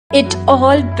It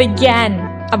all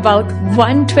began about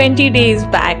 120 days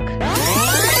back.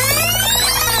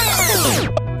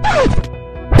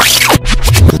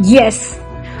 Yes,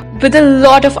 with a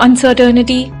lot of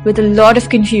uncertainty, with a lot of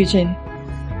confusion.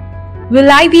 Will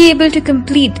I be able to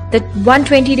complete that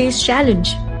 120 days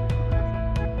challenge?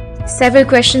 Several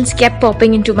questions kept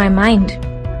popping into my mind.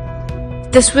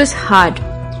 This was hard,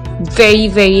 very,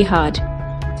 very hard.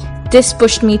 This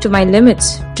pushed me to my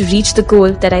limits to reach the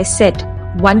goal that I set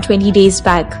 120 days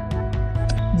back.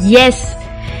 Yes,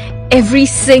 every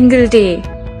single day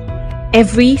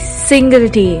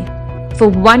for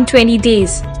 120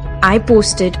 days, I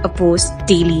posted a post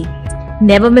daily,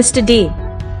 never missed a day.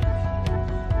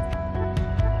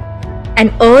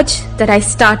 An urge that I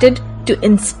started to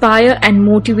inspire and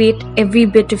motivate every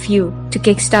bit of you to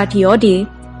kickstart your day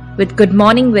with Good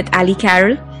Morning with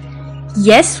Allycaral.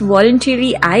 Yes,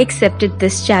 voluntarily I accepted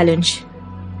this challenge.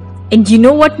 And you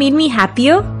know what made me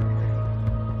happier?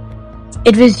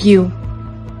 It was you.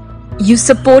 You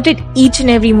supported each and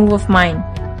every move of mine.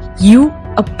 You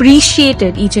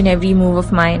appreciated each and every move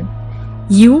of mine.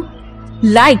 You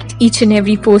liked each and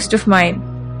every post of mine.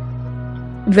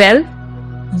 Well,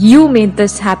 you made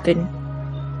this happen.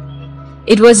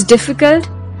 It was difficult.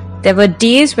 There were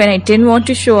days when I didn't want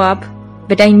to show up,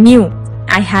 but I knew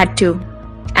I had to.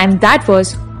 And that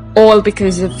was all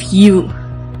because of you.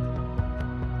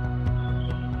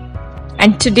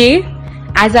 And today,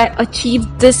 as I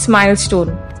achieved this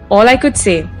milestone, all I could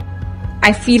say,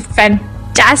 I feel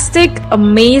fantastic,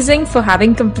 amazing for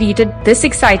having completed this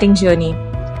exciting journey.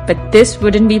 But this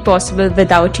wouldn't be possible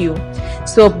without you.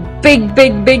 So big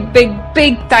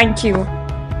thank you.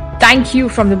 Thank you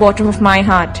from the bottom of my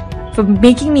heart for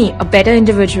making me a better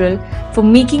individual, for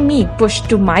making me push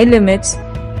to my limits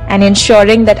and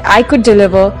ensuring that I could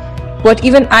deliver what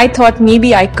even I thought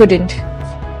maybe I couldn't.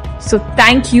 So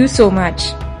thank you so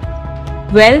much.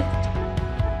 Well,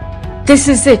 this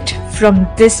is it from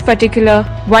this particular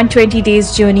 120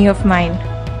 days journey of mine.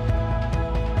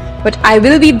 But I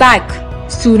will be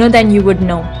back sooner than you would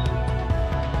know.